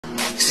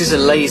This is a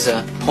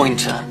laser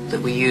pointer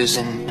that we use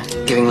in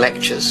giving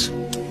lectures.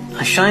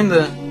 I shine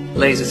the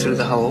laser through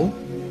the hole.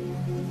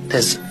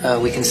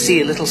 We can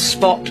see a little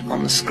spot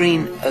on the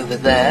screen over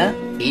there.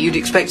 You'd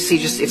expect to see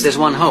just, if there's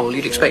one hole,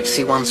 you'd expect to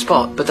see one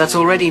spot, but that's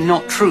already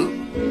not true.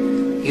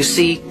 You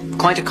see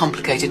quite a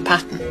complicated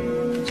pattern.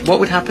 What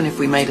would happen if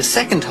we made a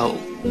second hole?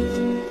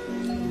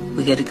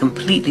 We get a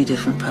completely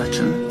different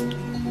pattern.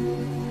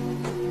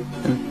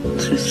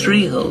 And through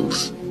 3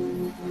 holes,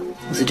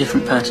 there's a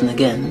different pattern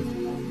again.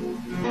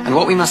 And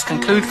what we must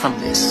conclude from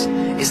this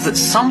is that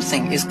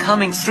something is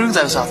coming through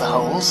those other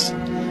holes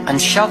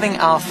and shoving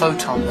our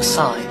photon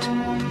aside.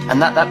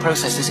 And that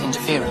process is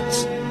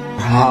interference.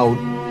 How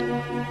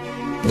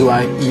do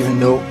I even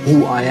know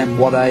who I am,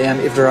 what I am,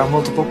 if there are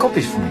multiple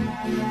copies of me?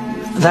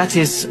 That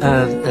is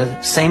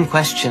the same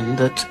question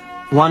that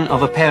one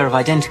of a pair of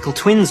identical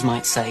twins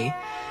might say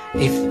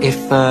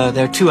if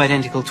there are 2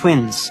 identical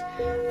twins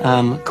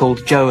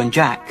called Joe and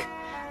Jack.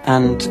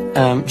 And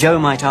Joe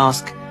might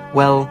ask,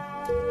 well,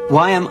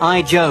 why am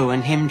I Joe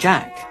and him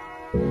Jack?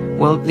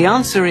 Well, the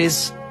answer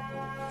is,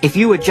 if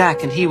you were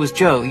Jack and he was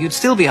Joe, you'd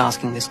still be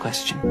asking this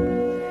question.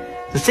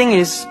 The thing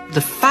is,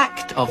 the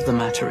fact of the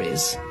matter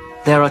is,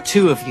 there are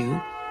 2 of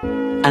you,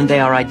 and they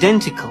are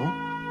identical,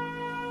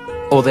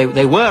 or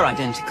they were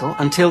identical,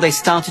 until they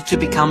started to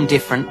become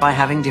different by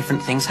having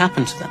different things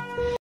happen to them.